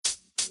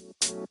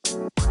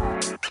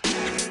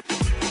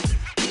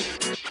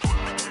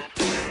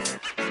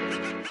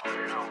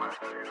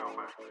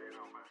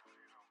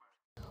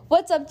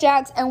What's up,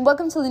 Jags, and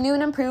welcome to the new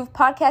and improved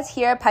podcast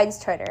here at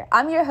Pines Charter.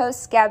 I'm your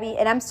host, Gabby,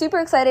 and I'm super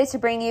excited to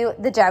bring you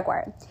The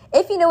Jaguar.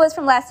 If you know us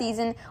from last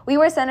season, we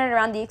were centered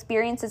around the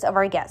experiences of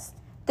our guests.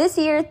 This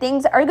year,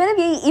 things are going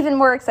to be even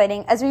more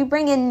exciting as we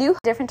bring in new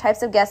different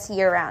types of guests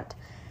year-round.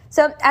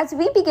 So as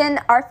we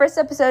begin our first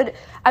episode,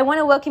 I want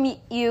to welcome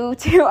you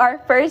to our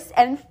first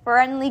and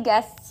friendly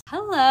guests.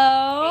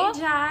 Hello. Hey,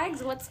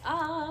 Jags. What's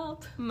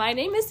up? My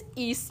name is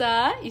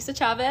Isa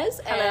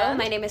Chavez. Hello.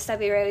 My name is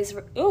Sebi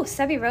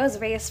Rose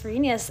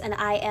Reyes-Farinas, and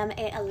I am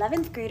a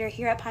 11th grader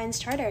here at Pines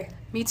Charter.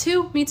 Me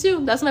too.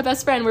 That's my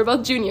best friend. We're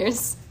both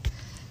juniors.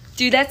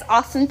 Dude, that's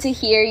awesome to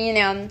hear. You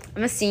know,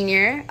 I'm a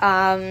senior,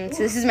 so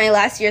this is my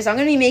last year, so I'm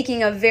going to be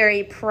making a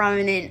very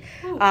prominent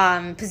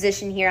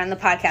position here on the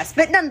podcast.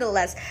 But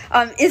nonetheless,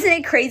 isn't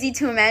it crazy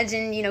to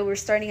imagine, you know, we're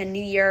starting a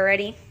new year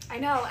already? I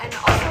know, and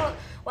also,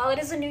 while it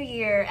is a new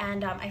year,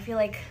 and I feel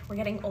like we're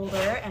getting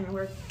older and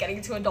we're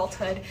getting to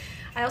adulthood,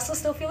 I also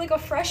still feel like a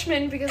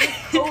freshman because of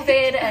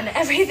COVID and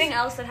everything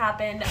else that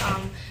happened.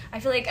 I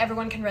feel like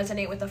everyone can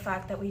resonate with the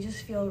fact that we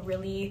just feel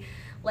really,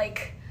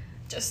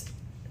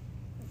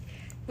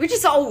 We're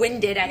just all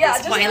winded at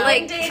this point. I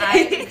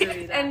agree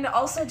with that. And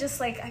also just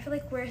I feel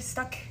like we're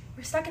stuck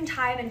in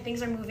time and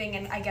things are moving,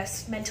 and I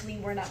guess mentally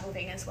we're not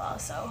moving as well.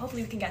 So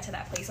hopefully we can get to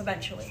that place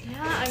eventually.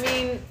 Yeah, I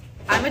mean,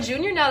 I'm a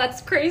junior now.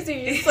 That's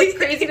crazy. It's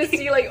crazy to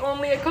see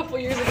only a couple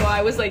years ago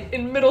I was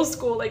in middle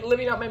school,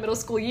 living out my middle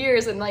school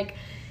years, and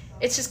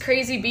it's just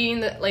crazy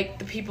being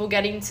the people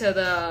getting to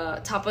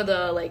the top of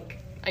the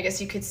I guess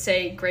you could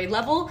say grade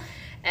level.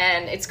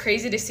 And it's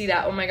crazy to see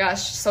that, oh my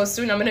gosh, so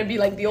soon I'm going to be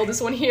the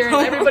oldest one here,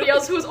 and everybody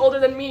else who was older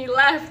than me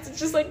left. It's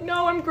just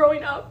no, I'm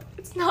growing up.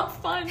 It's not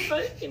fun,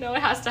 but, it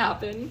has to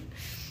happen.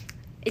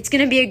 It's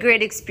going to be a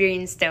great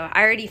experience, though.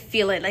 I already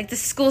feel it. The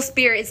school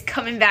spirit is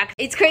coming back.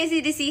 It's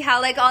crazy to see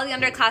how, all the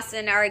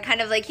underclassmen are kind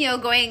of,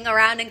 going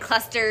around in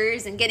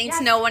clusters and getting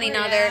to know one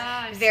another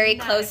very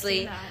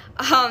closely.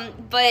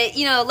 But,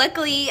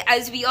 luckily,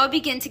 as we all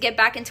begin to get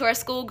back into our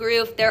school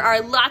groove, there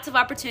are lots of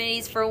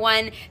opportunities for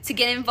one to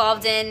get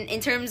involved in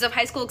terms of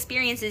high school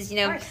experiences,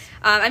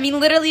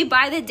 literally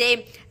by the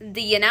day,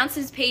 the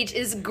announcements page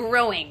is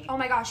growing. Oh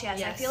my gosh,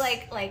 yes. I feel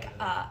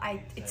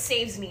it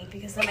saves me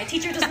because then my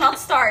teacher does not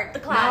start the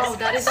class. No,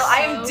 that is so I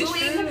am true.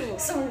 doing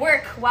some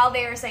work while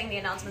they are saying the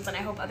announcements, and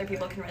I hope other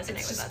people can resonate with that.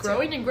 It's just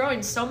growing and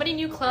growing. So many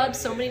new clubs,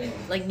 so many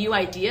new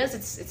ideas.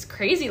 It's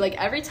crazy.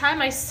 Every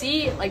time I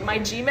see my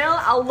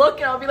Gmail, I'll look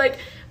and I'll be like,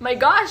 my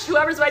gosh,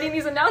 whoever's writing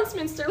these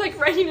announcements, they're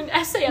writing an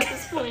essay at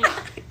this point.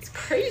 It's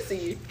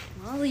crazy.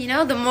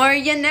 Well, the more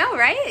you know,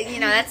 right?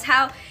 That's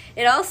how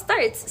it all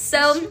starts.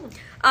 So,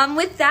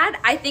 with that,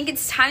 I think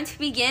it's time to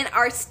begin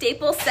our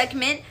staple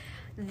segment.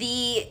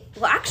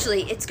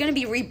 It's going to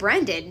be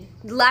rebranded.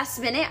 Last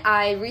minute,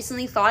 I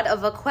recently thought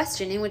of a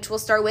question in which we'll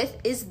start with,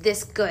 is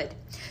this good?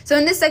 So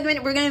in this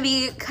segment, we're going to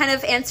be kind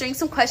of answering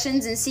some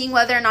questions and seeing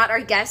whether or not our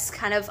guests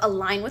kind of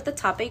align with the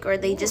topic or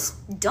they just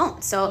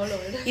don't. So,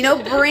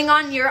 bring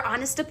on your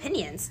honest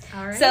opinions.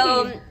 Alrighty.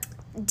 So,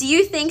 do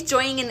you think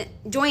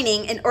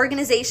joining an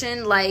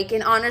organization like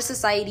an honor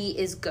society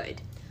is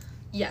good?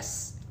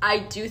 Yes, I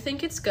do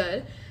think it's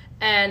good.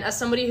 And as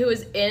somebody who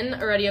is in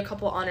already a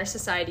couple honor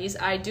societies,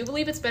 I do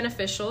believe it's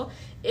beneficial.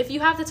 If you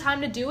have the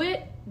time to do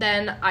it,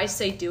 then I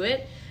say do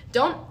it.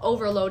 Don't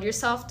overload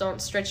yourself.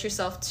 Don't stretch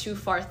yourself too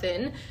far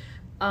thin.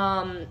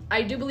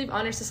 I do believe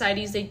honor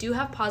societies, they do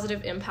have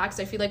positive impacts.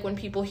 I feel like when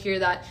people hear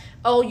that,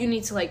 oh, you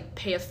need to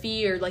pay a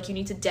fee or you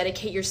need to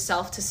dedicate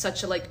yourself to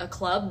such a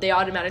club, they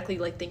automatically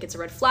think it's a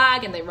red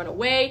flag and they run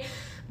away.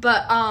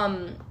 But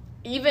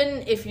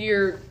even if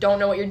you don't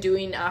know what you're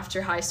doing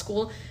after high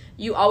school,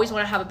 you always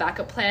want to have a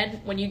backup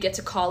plan when you get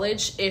to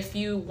college. If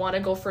you want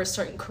to go for a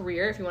certain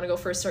career, if you want to go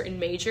for a certain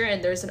major,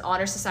 and there's an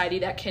honor society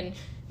that can,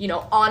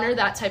 honor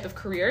that type of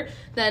career,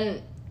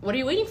 then what are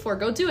you waiting for?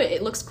 Go do it.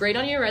 It looks great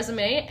on your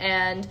resume,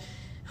 and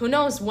who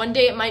knows, one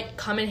day it might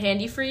come in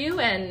handy for you,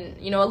 and,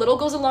 a little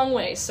goes a long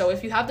way. So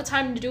if you have the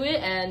time to do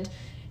it and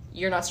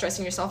you're not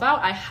stressing yourself out,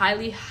 I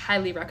highly,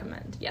 highly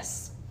recommend.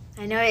 Yes.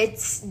 I know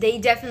they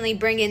definitely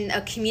bring in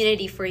a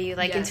community for you,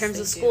 in terms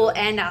of school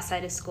and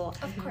outside of school.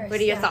 Of course. What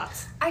are your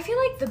thoughts? I feel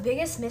like the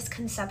biggest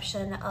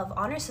misconception of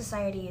honor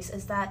societies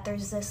is that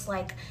there's this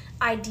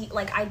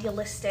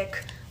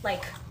idealistic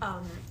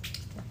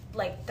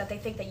that they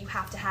think that you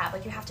have to have,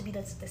 you have to be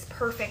this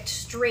perfect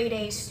straight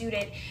A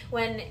student,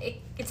 when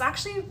it's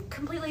actually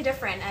completely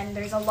different. And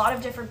there's a lot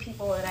of different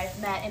people that I've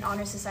met in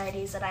honor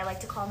societies that I like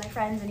to call my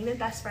friends and even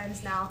best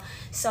friends now.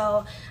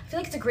 So I feel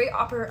like it's a great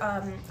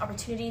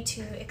opportunity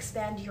to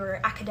expand your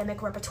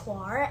academic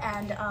repertoire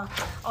and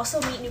also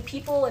meet new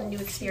people and new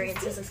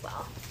experiences as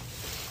well.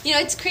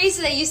 It's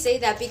crazy that you say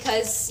that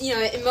because,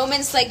 in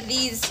moments like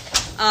these,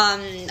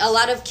 a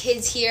lot of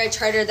kids here at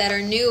Charter that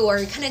are new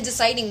are kind of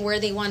deciding where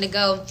they want to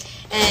go.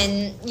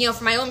 And,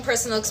 from my own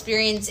personal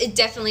experience, it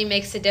definitely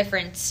makes a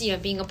difference,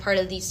 being a part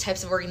of these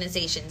types of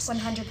organizations.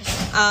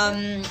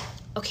 100%.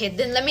 Okay,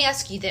 then let me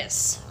ask you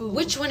this. Ooh.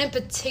 Which one in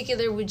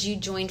particular would you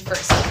join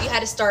first if you had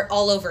to start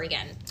all over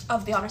again?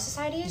 Of the honor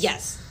societies?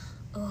 Yes.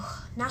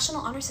 National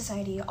Honor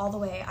Society all the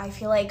way. I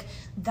feel like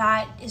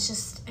that is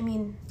just, I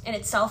mean, in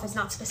itself is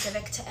not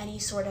specific to any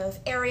sort of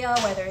area,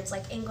 whether it's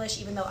like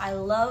English, even though I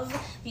love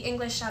the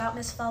English, shout out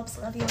Miss Phelps,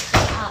 love you,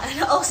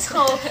 and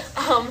also,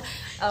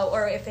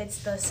 or if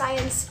it's the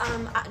science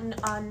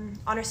on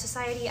Honor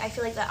Society, I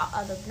feel like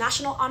the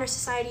National Honor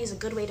Society is a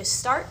good way to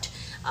start,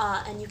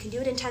 and you can do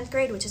it in 10th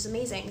grade, which is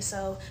amazing.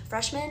 So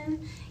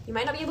freshmen, you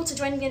might not be able to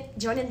join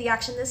in the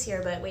action this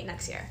year, but wait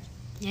next year.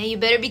 Yeah, you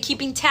better be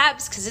keeping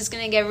tabs because it's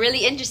going to get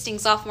really interesting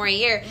sophomore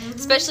year,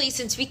 especially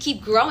since we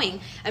keep growing.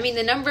 I mean,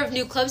 the number of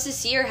new clubs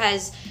this year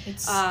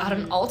it's at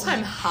an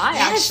all-time high,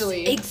 yes,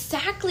 actually.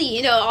 Exactly.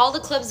 You know, all the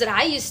clubs that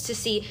I used to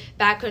see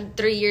back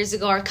 3 years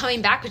ago are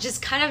coming back, which is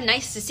kind of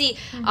nice to see,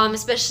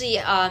 especially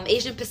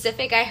Asian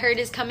Pacific, I heard,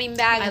 is coming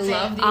back. I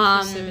love the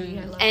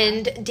inclusivity. I love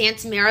and that.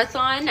 Dance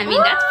Marathon. I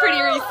mean, that's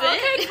pretty recent.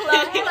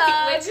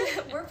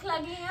 Okay, we're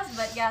plugging us,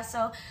 but yeah,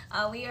 so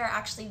we are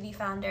actually the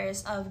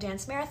founders of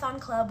Dance Marathon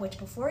Club, which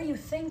before you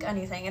think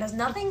anything, it has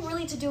nothing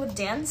really to do with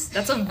dance.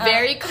 That's a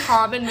very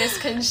common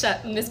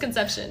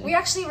misconception. We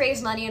actually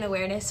raise money and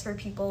awareness for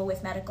people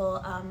with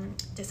medical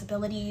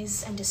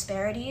disabilities and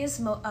disparities,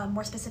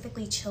 more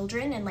specifically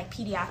children and like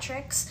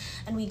pediatrics,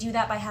 and we do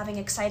that by having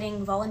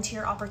exciting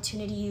volunteer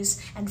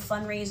opportunities and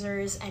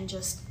fundraisers and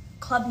just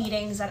club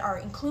meetings that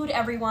include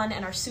everyone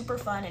and are super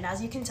fun. And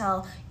as you can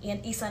tell,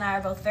 Issa and I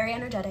are both very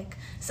energetic,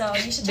 so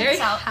you should check us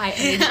out. Very high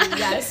energy,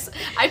 yes.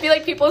 I feel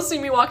like people see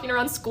me walking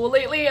around school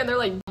lately and they're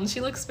like,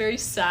 she looks very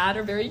sad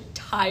or very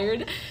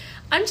tired.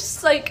 I'm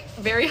just like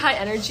very high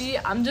energy.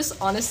 I'm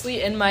just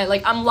honestly in my,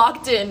 like, I'm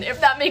locked in,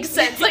 if that makes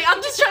sense. Like,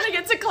 I'm just trying to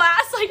get to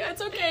class. Like,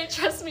 it's okay,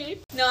 trust me.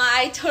 No,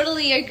 I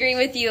totally agree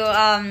with you.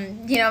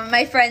 You know,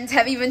 my friends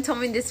have even told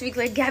me this week,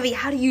 like, Gabby,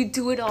 how do you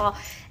do it all?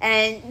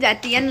 And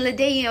at the end of the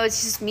day, you know,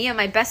 it's just me and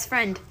my best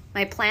friend,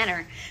 my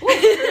planner. Ooh,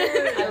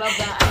 I love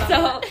that.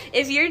 So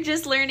if you're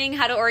just learning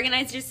how to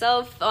organize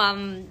yourself,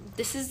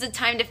 this is the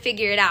time to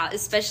figure it out,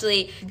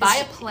 especially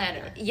buy a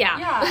planner.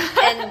 Yeah.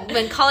 And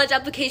when college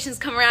applications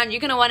come around,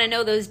 you're going to want to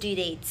know those due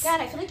dates. Yeah,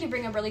 and I feel like you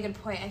bring a really good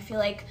point. I feel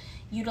like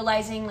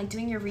utilizing, like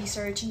doing your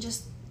research and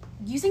just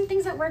using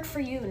things that work for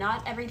you.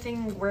 Not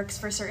everything works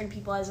for certain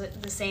people as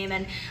the same.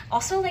 And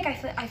also, like,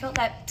 I felt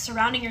that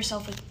surrounding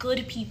yourself with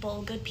good people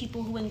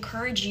who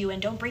encourage you and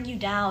don't bring you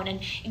down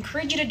and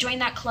encourage you to join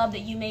that club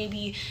that you may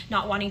be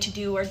not wanting to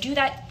do or do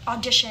that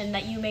audition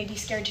that you may be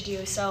scared to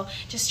do. So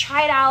just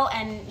try it out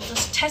and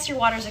just test your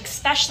waters,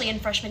 especially in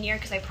freshman year,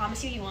 because I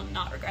promise you will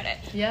not regret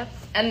it. Yep.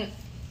 And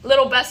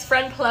little best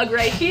friend plug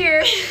right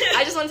here.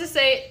 I just want to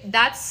say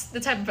that's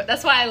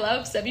why I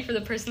love Sebi for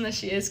the person that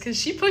she is, because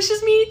she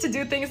pushes me to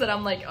do things that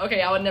I'm like, okay,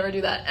 I would never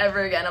do that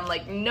ever again. I'm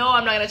like, no,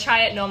 I'm not gonna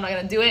try it. No, I'm not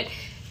gonna do it.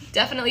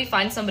 Definitely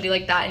find somebody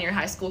like that in your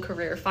high school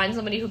career. Find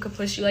somebody who could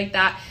push you like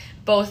that,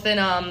 both in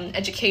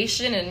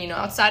education and, you know,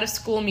 outside of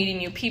school, meeting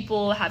new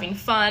people, having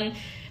fun,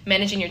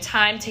 managing your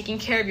time, taking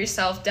care of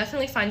yourself.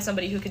 Definitely find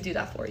somebody who could do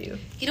that for you.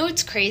 You know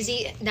what's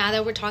crazy? Now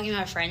that we're talking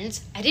about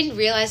friends, I didn't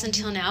realize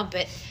until now,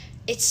 but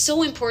it's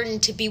so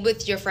important to be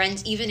with your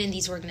friends even in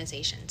these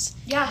organizations.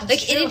 Yeah,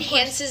 like it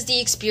enhances the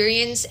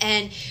experience,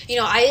 and you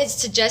know, I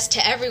suggest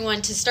to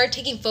everyone to start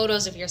taking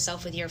photos of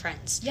yourself with your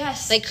friends.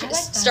 Yes, like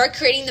start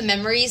creating the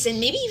memories, and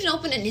maybe even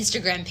open an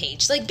Instagram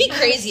page. Like be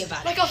crazy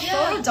about like it. Like a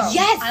photo dump.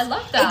 Yes, I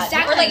love that.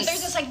 Exactly. Or like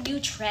there's this like new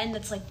trend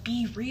that's like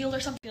be real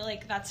or something. I feel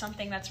like that's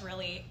something that's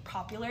really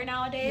popular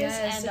nowadays.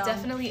 Yes, and, it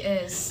definitely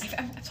is.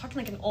 I'm talking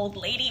like an old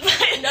lady.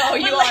 No,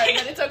 you are,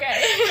 but it's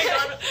okay.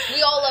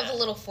 We all love a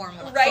little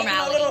formality. Right,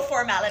 a little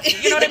formality.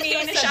 You know what I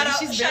mean? Shout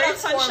out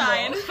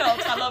Sunshine.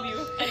 Phelps, I love you.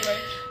 Anyway,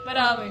 but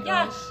yeah.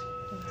 Gosh.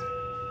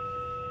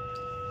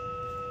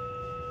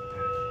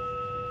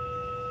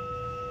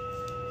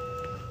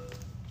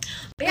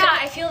 But yeah,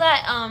 I feel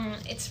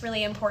that it's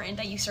really important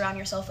that you surround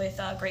yourself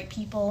with great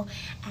people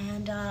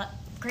and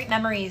great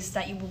memories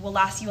that will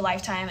last you a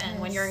lifetime. And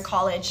when you're in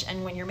college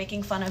and when you're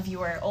making fun of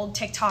your old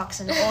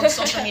TikToks and old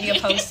social media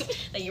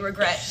posts that you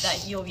regret,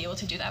 that you'll be able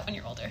to do that when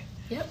you're older.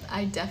 Yep,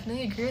 I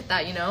definitely agree with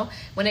that, you know?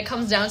 When it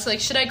comes down to, like,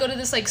 should I go to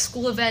this, like,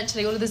 school event? Should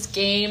I go to this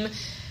game?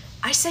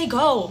 I say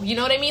go, you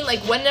know what I mean?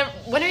 Like, when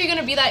are you going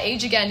to be that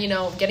age again, you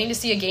know, getting to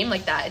see a game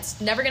like that? It's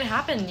never going to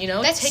happen, you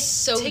know?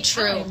 That's take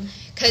true.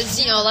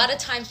 Because, you know, a lot of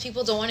times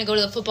people don't want to go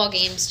to the football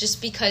games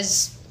just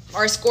because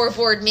our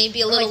scoreboard may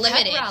be a little like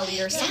limited. Pep rally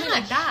or something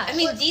like that. I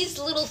mean, these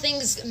little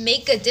things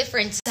make a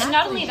difference. And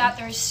not only that,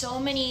 there's so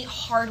many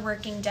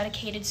hardworking,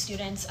 dedicated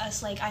students.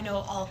 Us, like, I know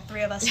all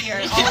three of us here,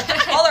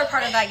 all are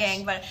part of that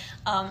gang, but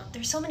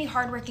there's so many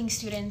hardworking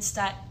students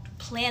that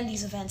plan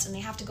these events, and they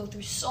have to go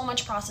through so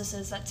much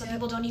processes that some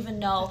people don't even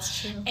know.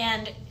 That's true.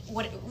 And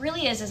what it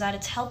really is that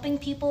it's helping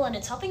people, and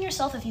it's helping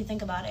yourself if you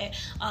think about it.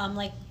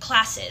 Like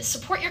classes,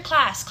 support your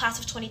class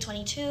of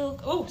 2022.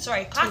 Oh,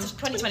 sorry, class of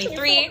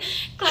 2023,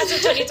 class of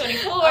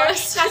 2024,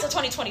 class of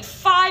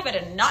 2025. I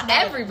did not know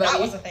Everybody.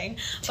 that was a thing.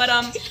 But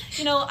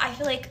you know, I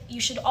feel like you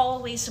should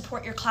always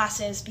support your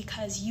classes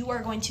because you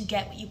are going to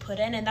get what you put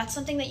in, and that's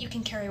something that you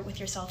can carry with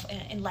yourself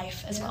in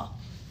life as well.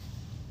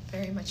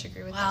 Very much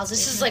agree with that. Wow,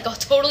 this is like a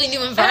totally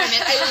new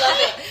environment. I love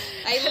it.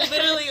 I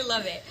literally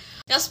love it.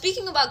 Now,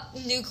 speaking about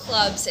new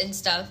clubs and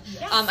stuff,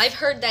 I've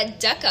heard that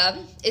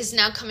DECA is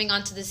now coming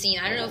onto the scene.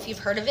 I don't know if you've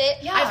heard of it.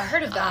 Yeah, I've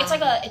heard of that.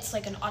 It's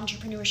like an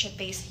entrepreneurship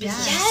based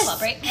business Yes.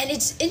 club, right? And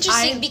it's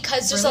interesting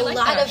because there's really a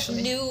like lot that, of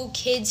actually. new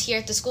kids here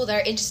at the school that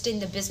are interested in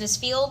the business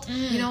field.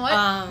 You know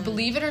what?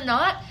 Believe it or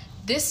not,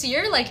 this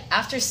year, like,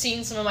 after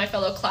seeing some of my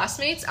fellow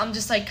classmates, I'm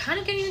just, like, kind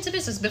of getting into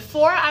business.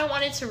 Before, I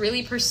wanted to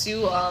really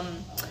pursue,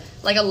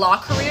 like, a law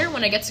career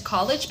when I get to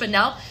college, but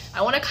now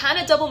I want to kind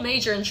of double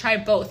major and try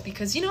both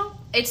because, you know,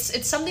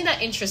 it's something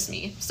that interests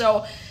me.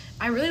 So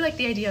I really like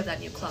the idea of that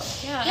new club.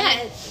 Yeah, Yeah.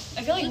 and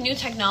I feel like new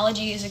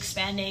technology is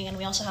expanding, and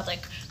we also have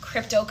like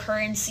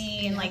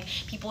cryptocurrency and like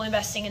people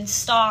investing in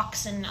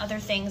stocks and other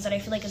things that I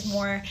feel like is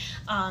more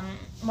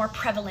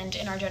prevalent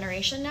in our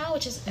generation now,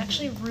 which is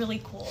actually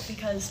really cool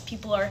because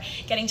people are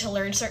getting to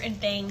learn certain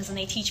things, and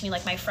they teach me.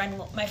 Like my friend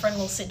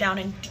will sit down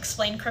and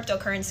explain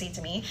cryptocurrency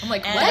to me. I'm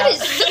like, and, what? That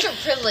is such a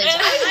privilege. I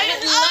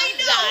love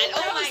know. that.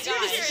 Oh No, my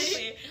god.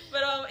 seriously.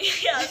 But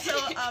yeah, so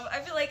I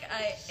feel like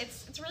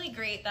it's really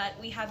great that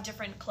we have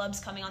different clubs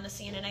coming on the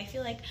scene, and I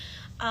feel like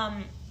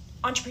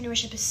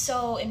entrepreneurship is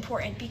so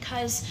important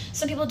because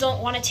some people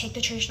don't want to take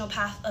the traditional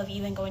path of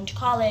even going to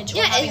college.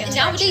 Yeah, or having and a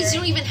nowadays structure. you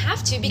don't even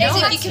have to because No,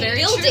 if you that's can very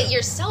build true. it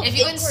yourself. If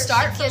you can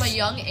start from a because-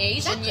 young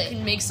age and you Exactly.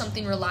 can make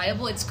something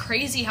reliable, it's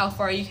crazy how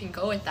far you can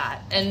go with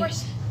that. And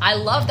course. I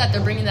love that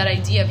they're bringing that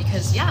idea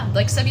because, yeah,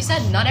 like Sebi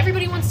said, not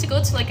everybody wants to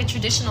go to like a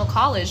traditional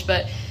college,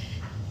 but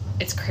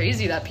it's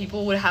crazy that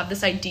people would have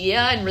this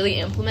idea and really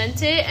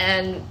implement it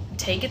and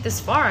take it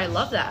this far. I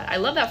love that. I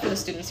love that for the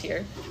students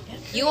here.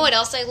 You know what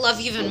else I love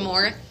even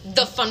more?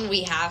 The fun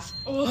we have.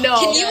 No,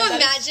 Can you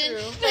that is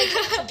imagine true.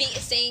 like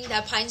saying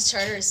that Pines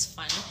Charter is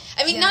fun?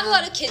 I mean, not a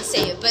lot of kids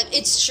say it, but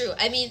it's true.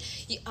 I mean,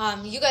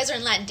 you guys are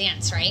in Latin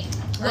dance, right?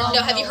 Or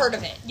no, have you heard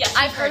of it? Yes,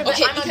 I've heard of it.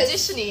 Okay, I'm because-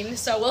 auditioning,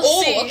 so we'll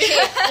Oh, see.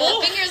 okay.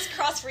 Well, fingers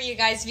crossed for you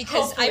guys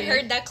because Hopefully. I've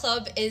heard that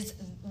club is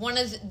one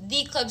of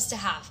the clubs to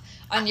have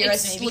on your It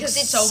resume because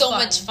looks it's so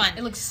much fun.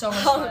 It looks so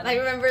much fun. I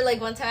remember like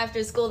one time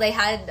after school they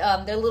had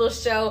their little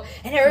show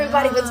and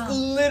everybody was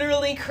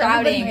literally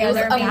crowding. It was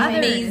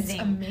amazing.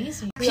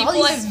 Amazing. We People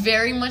always- I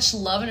very much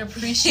love and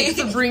appreciate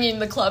for bringing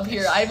the club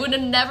here. I would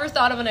have never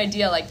thought of an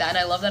idea like that, and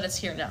I love that it's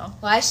here now.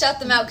 Well, I shout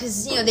them out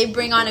because they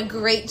bring on a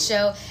great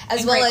show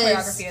as and well great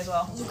as choreography as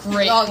well.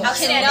 Great. Oh, you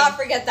Outstanding. cannot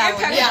forget that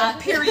one. Yeah.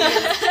 Period.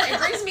 It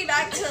brings me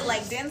back to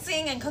like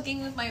dancing and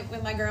cooking with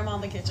my grandma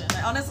in the kitchen.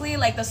 Honestly,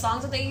 like the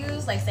songs that they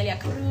use, like Celia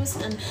Cruz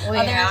and other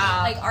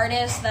like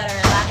artists that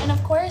are Latin,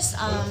 of course.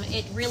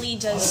 It really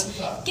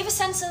does give a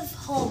sense of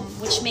home,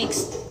 which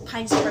makes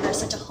Pines Charter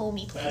such a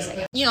homey place. I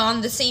guess.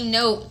 On the same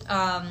note,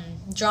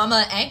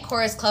 drama and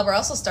chorus club are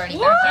also starting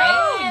back,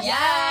 right?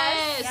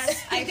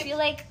 Yes, I feel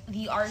like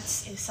the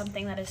arts is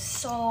something that is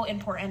so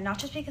important. Not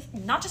just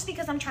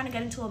because I'm trying to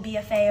get into a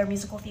BFA or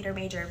musical theater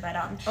major, but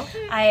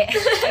I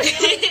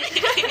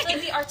feel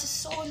like the arts is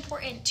so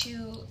important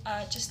to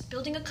just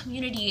building a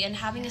community and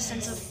having a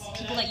sense of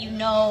people that you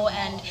know,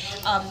 and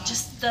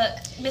just the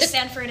Miss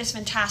Sanford is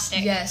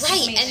fantastic. Yes.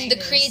 Right, Amazing. and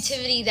the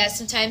creativity that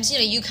sometimes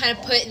you kind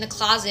of put in the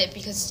closet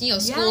because school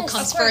Yes,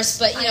 comes of course. first,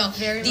 but I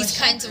very these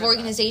much kinds of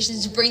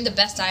organizations bring the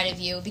best out of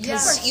you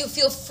because you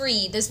feel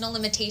free. There's no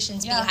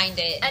limitations behind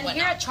it. And whatnot.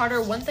 here at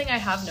Charter, one thing I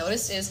have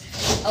noticed is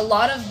a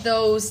lot of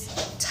those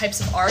types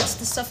of arts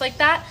and stuff like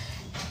that,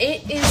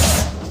 it is,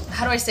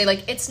 how do I say,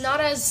 like, it's not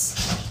as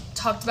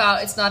talked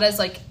about, it's not as,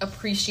 like,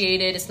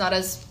 appreciated, it's not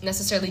as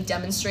necessarily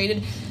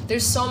demonstrated.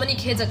 There's so many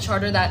kids at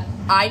Charter that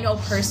I know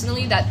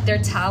personally that their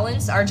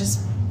talents are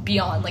just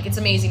beyond, like, it's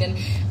amazing. And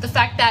the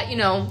fact that,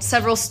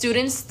 several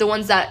students, the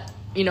ones that,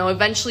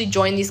 eventually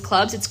join these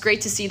clubs, it's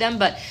great to see them,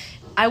 but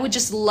I would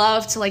just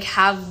love to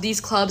have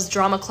these clubs,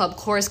 drama club,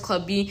 chorus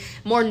club, be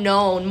more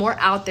known, more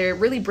out there. It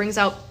really brings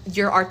out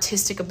your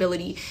artistic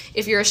ability.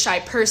 If you're a shy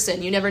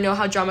person, you never know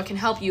how drama can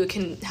help you. It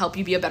can help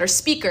you be a better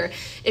speaker.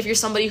 If you're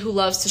somebody who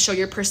loves to show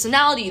your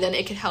personality, then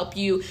it can help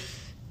you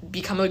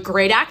become a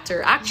great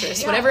actor,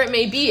 actress, whatever it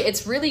may be.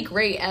 It's really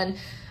great. And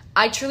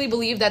I truly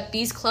believe that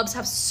these clubs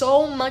have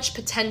so much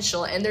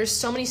potential, and there's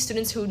so many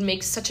students who would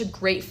make such a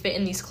great fit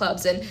in these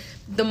clubs. And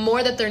the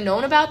more that they're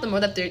known about, the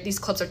more that these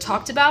clubs are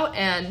talked about,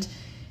 and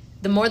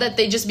the more that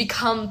they just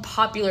become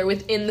popular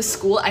within the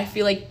school, I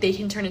feel like they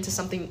can turn into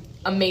something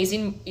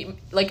amazing,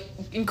 like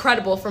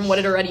incredible from what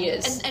it already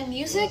is. And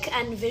music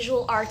and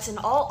visual arts and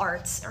all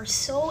arts are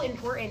so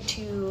important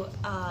to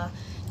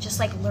just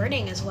like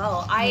learning as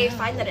well. I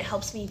find that it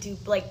helps me do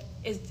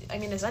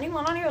is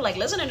anyone on here like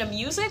listening to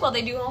music while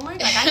they do homework?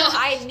 Like I know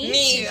I need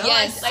Me, to.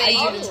 yes, like I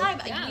all do. the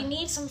time. Yeah. We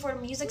need some sort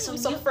of music, some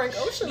Frank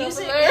Ocean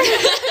music. over there.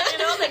 You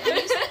know, like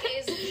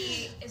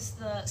music is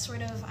the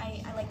sort of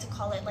I like to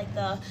call it like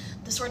the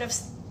sort of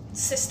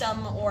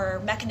system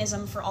or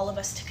mechanism for all of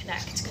us to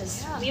connect,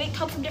 because we may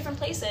come from different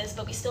places,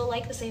 but we still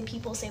like the same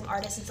people, same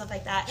artists, and stuff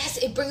like that. Yes,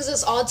 it brings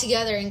us all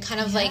together in kind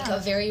of like a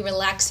very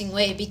relaxing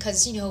way,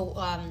 because, you know,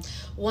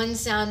 one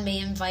sound may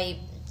invite,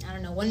 I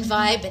don't know, one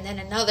vibe, and then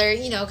another,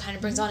 you know, kind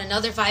of brings on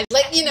another vibe.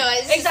 Like, you know,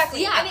 it's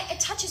Exactly. Just, yeah. And it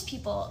touches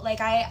people. Like,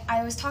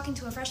 I was talking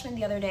to a freshman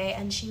the other day,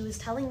 and she was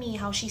telling me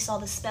how she saw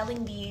the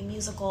Spelling Bee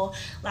musical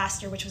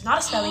last year, which was not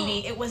a Spelling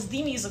Bee, it was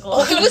the musical.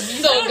 Oh, it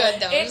was so good,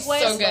 though. It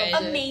was so good.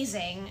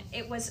 amazing.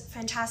 It was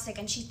fantastic,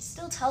 and she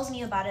still tells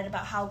me about it,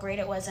 about how great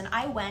it was, and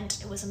I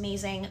went. It was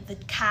amazing. The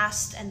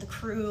cast and the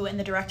crew and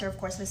the director, of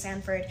course, Miss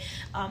Sanford,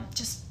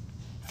 just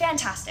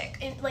fantastic.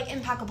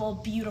 Impeccable,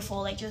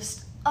 beautiful, like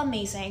just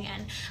amazing,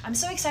 and I'm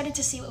so excited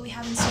to see what we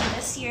have in store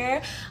this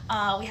year.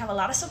 We have a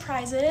lot of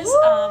surprises.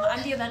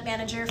 I'm the event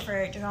manager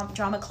for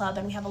Drama Club,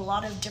 and we have a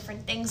lot of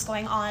different things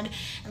going on,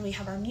 and we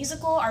have our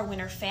musical, our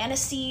winter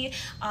fantasy.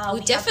 We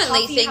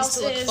definitely things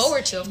to look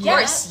forward to, of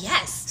course.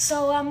 Yes.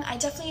 So I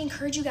definitely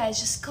encourage you guys,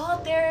 just go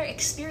out there,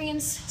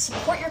 experience,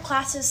 support your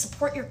classes,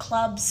 support your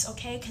clubs,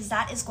 okay? Because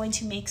that is going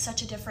to make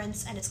such a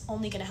difference, and it's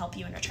only going to help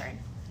you in return.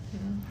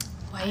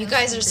 Wow, you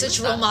guys are such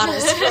role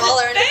models for all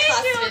our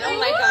underclassmen. Oh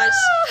my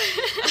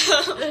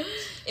gosh.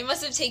 It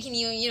must have taken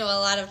you, you know, a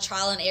lot of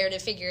trial and error to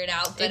figure it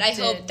out. But I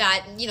hope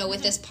that, you know,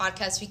 with this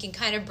podcast, we can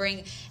kind of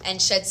bring and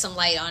shed some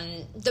light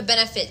on the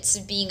benefits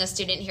of being a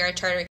student here at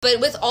Charter. But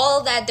with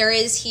all that there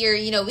is here,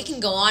 you know, we can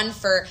go on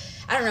for,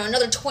 I don't know,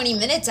 another 20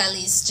 minutes at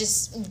least,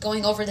 just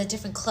going over the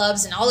different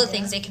clubs and all the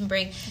things they can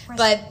bring.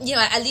 But, you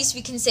know, at least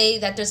we can say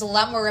that there's a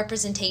lot more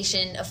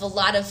representation of a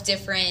lot of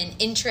different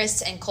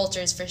interests and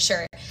cultures for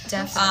sure.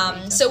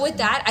 Definitely. So with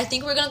that, I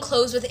think we're going to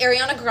close with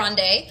Ariana Grande.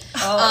 You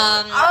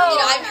know,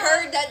 I've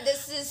heard that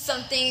this is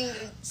something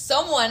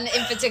someone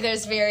in particular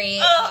is very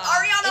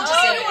Ariana, interested what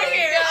are you in. doing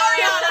here?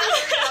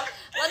 Ariana!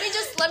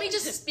 Let me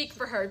just speak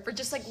for her for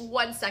just like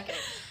 1 second.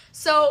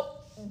 So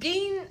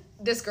being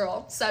this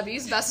girl,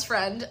 Sebi's best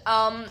friend,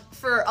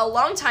 for a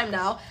long time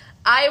now,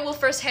 I will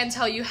firsthand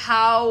tell you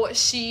how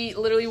she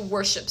literally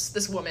worships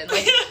this woman.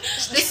 Like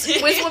this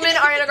woman,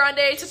 Ariana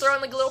Grande, to throw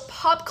in like a little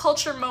pop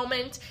culture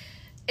moment.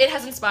 It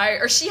has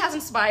inspired, or she has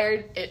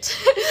inspired it.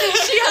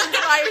 She has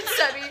inspired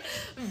Sebi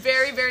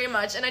very, very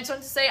much. And I just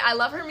want to say I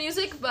love her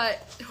music, but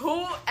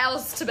who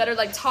else to better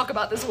like talk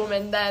about this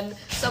woman than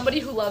somebody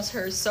who loves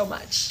her so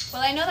much?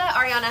 Well, I know that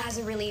Ariana has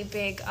a really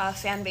big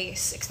fan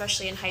base,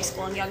 especially in high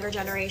school and younger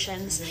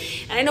generations.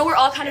 And I know we're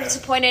all kind of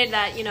disappointed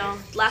that, you know,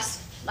 last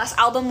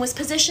album was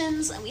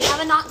Positions, and we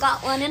haven't not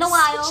got one in a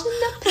while.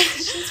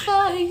 Positions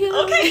for you.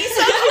 Okay,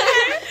 so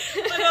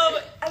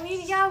but I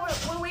mean, yeah,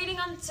 we're waiting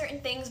on certain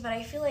things, but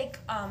I feel like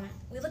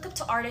we look up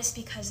to artists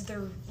because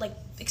they're like,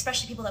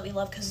 especially people that we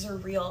love, because they're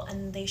real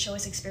and they show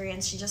us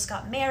experience. She just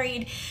got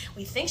married.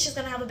 We think she's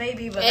gonna have a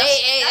baby, but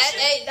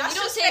Hey, that's you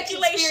don't just say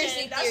speculation.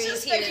 conspiracy That's theories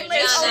just here.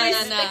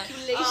 speculation. No.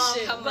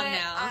 Speculation. Come But on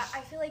now.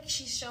 I feel like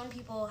she's shown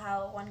people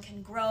how one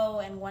can grow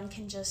and one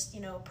can just, you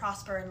know,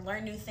 prosper and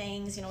learn new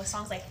things. You know, with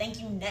songs like "Thank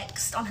You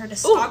Next" on her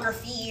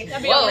discography.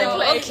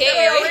 Whoa,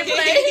 okay.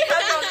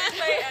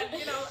 And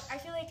you know, I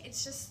feel like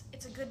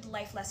it's a good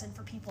life lesson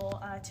for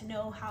people to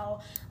know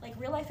how like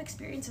real life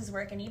experiences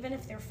work, and even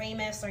if they're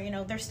famous or, you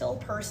know, they're still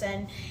a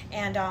person,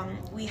 and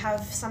we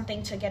have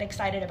something to get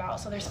excited about.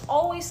 So there's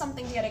always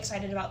something to get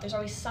excited about. There's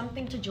always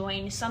something to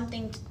join,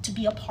 something to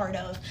be a part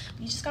of.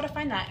 You just got to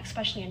find that,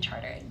 especially in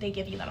Charter. They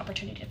give you that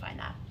opportunity to find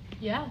that.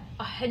 Yeah.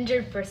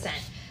 100%.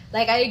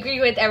 Like, I agree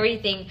with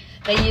everything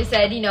that you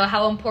said, you know,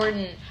 how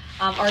important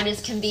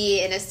artists can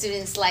be in a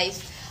student's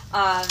life.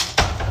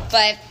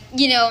 But,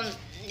 you know,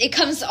 it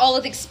comes all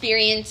with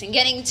experience and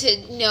getting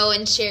to know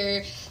and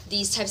share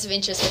these types of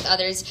interests with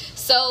others.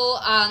 So,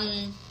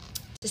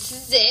 this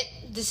is it.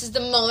 This is the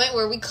moment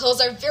where we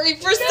close our very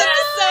first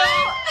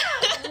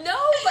episode. No,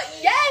 but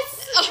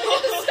yes!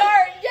 Oh. To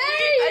start.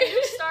 Yay! A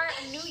new start,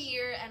 a new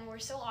year, and we're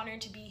so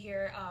honored to be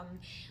here.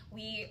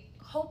 We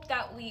hope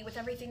that with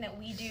everything that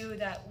we do,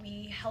 that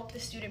we help the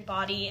student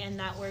body, and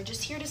that we're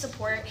just here to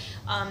support.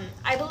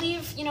 I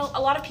believe, you know,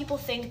 a lot of people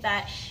think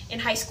that in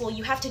high school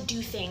you have to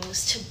do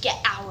things to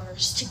get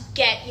hours, to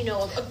get, you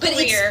know, a But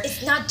career.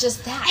 it's not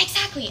just that.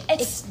 Exactly.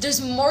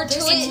 There's more to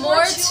There's it.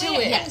 more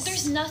to it. Yes. And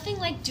there's nothing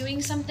like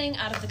doing something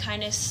out of the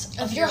kindness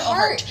Of your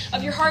heart.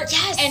 Of your heart.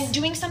 Yes. And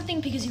doing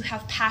something because you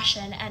have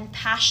passion, and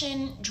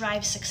passion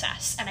drives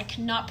success. And I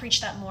cannot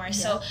preach that more.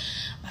 So,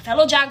 my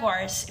fellow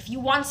Jaguars, if you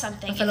want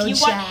something,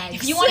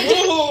 if you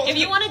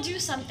want to do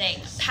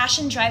something,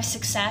 passion drives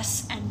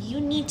success, and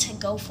you need to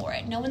go for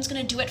it. No one's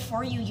gonna do it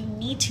for you. You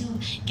need to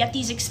get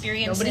these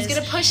experiences. Nobody's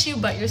gonna push you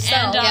but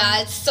yourself. And,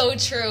 Yeah, it's so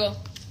true.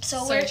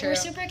 So So we're true.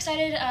 super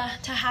excited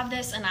to have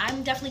this, and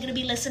I'm definitely going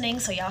to be listening,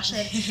 so y'all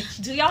should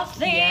do y'all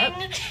thing. Yep.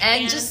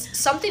 And just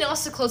something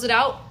else to close it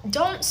out.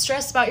 Don't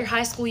stress about your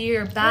high school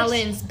year.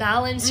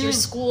 Balance your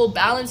school,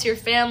 balance your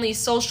family,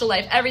 social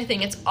life,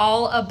 everything. It's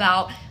all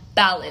about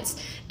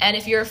balance. And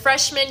if you're a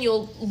freshman,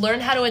 you'll learn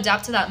how to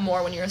adapt to that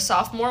more when you're a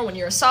sophomore. When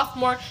you're a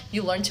sophomore,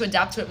 you learn to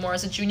adapt to it more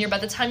as a junior. By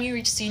the time you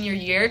reach senior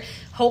year,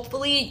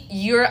 hopefully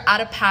you're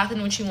at a path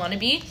in which you want to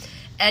be.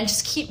 And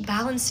just keep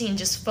balancing.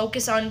 Just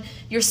focus on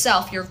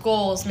yourself, your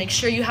goals. Make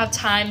sure you have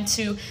time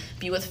to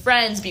be with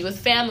friends, be with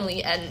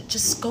family, and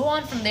just go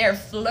on from there.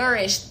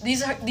 Flourish.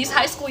 These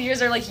high school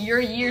years are like your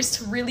years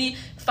to really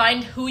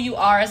find who you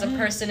are as a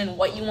person and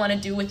what you want to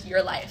do with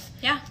your life.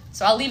 Yeah.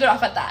 So I'll leave it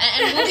off at that.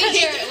 And we'll be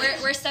here.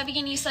 We're Sevi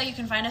and Issa. You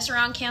can find us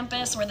around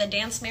campus. We're the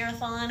dance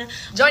marathon.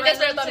 Join Dance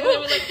Marathon.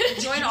 Woo!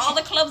 Join all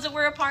the clubs that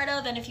we're a part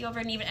of. And if you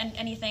ever need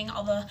anything,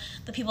 all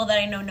the people that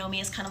I know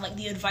me as kind of like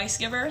the advice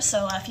giver.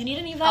 So if you need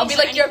any advice, I'll be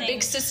like or your anything,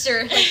 big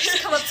sister. Like,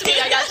 just come up to me.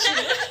 I got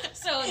you.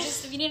 So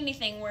just if you need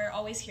anything, we're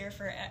always here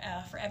for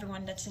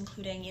everyone. That's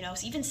including, you know,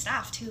 even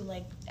staff too.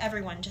 Like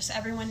everyone.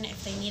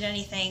 If they need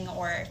anything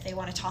or if they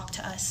want to talk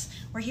to us,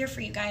 we're here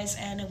for you guys.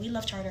 And we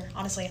love Charter.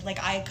 Honestly, like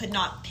I could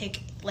not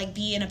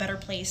be in a better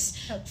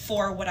place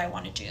for what I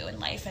want to do in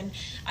life, and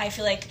I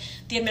feel like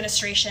the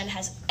administration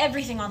has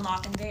everything on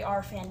lock, and they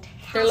are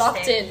fantastic. They're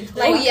locked in.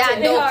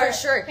 For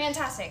sure.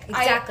 Fantastic.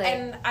 Exactly.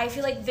 And I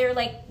feel like they're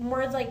like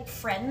more like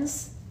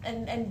friends.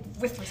 And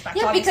with respect,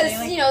 Yeah, obviously. because,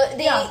 like, you know,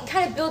 they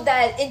kind of build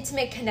that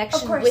intimate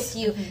connection with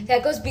you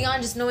that goes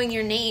beyond just knowing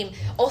your name,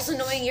 also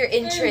knowing your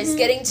interests,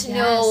 getting to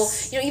know,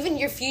 you know, even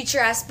your future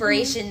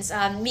aspirations.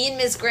 Me and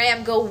Ms.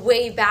 Graham go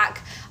way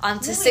back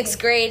to 6th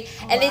grade,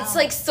 and it's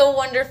like so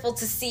wonderful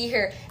to see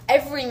her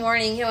every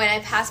morning, you know, when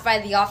I pass by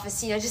the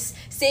office, you know, just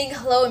saying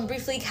hello and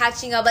briefly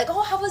catching up, like,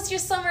 oh, how was your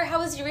summer? How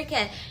was your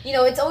weekend? You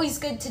know, it's always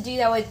good to do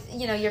that with,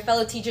 you know, your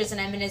fellow teachers and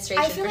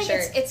administration. I feel for like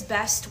sure. it's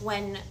best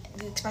when,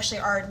 especially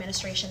our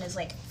administration is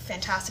like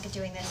fantastic at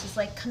doing this, is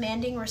like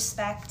commanding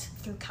respect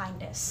through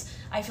kindness.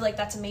 I feel like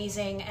that's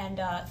amazing, and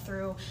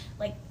through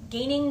like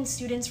gaining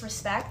students'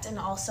 respect and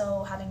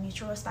also having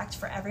mutual respect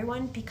for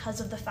everyone because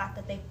of the fact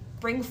that they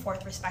bring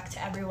forth respect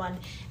to everyone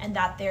and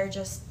that they're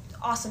just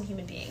awesome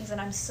human beings.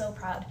 And I'm so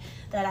proud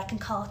that I can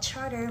call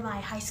Charter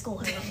my high school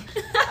home.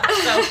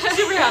 So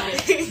super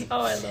happy.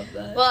 Oh, I love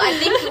that. Well, I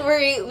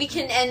think we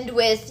can end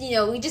with, you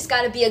know, we just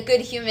got to be a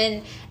good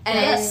human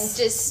and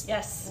just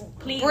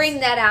please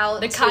bring that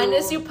out. The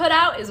kindness you put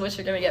out is what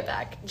you're going to get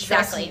back. Exactly.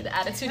 Trust me, the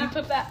attitude you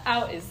put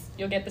out is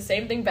you'll get the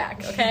same thing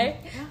back, okay?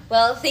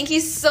 Well, thank you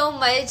so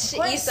much,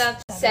 Issa,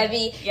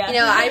 Sevi. Yeah. You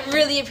know, I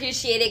really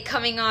appreciate it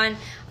coming on,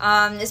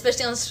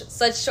 especially on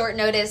such short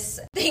notice.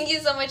 Thank you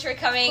so much for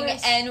coming,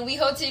 and we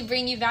hope to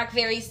bring you back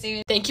very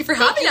soon. Thank you for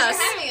having us.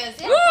 Yeah, Of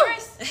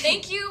course.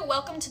 Thank you.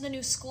 Welcome to the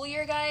new school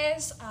year,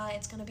 guys.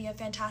 It's going to be a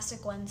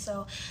fantastic one,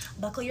 so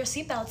buckle your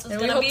seatbelts. It's And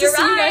going we to hope be to a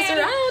see you guys ride.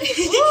 around.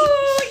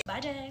 Woo! Bye,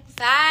 Jags.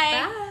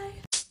 Bye.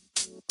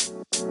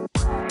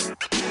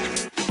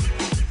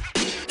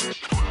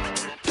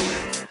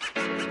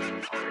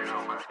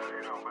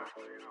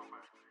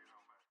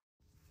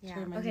 Yeah.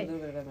 Okay. Do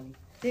it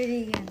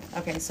again.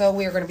 Okay, so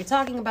we are going to be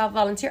talking about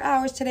volunteer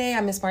hours today.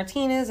 I'm Miss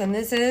Martinez, and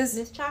this is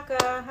Miss Chaka.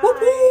 Hi.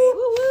 Woo-woo.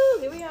 Woo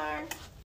woo. Here we are.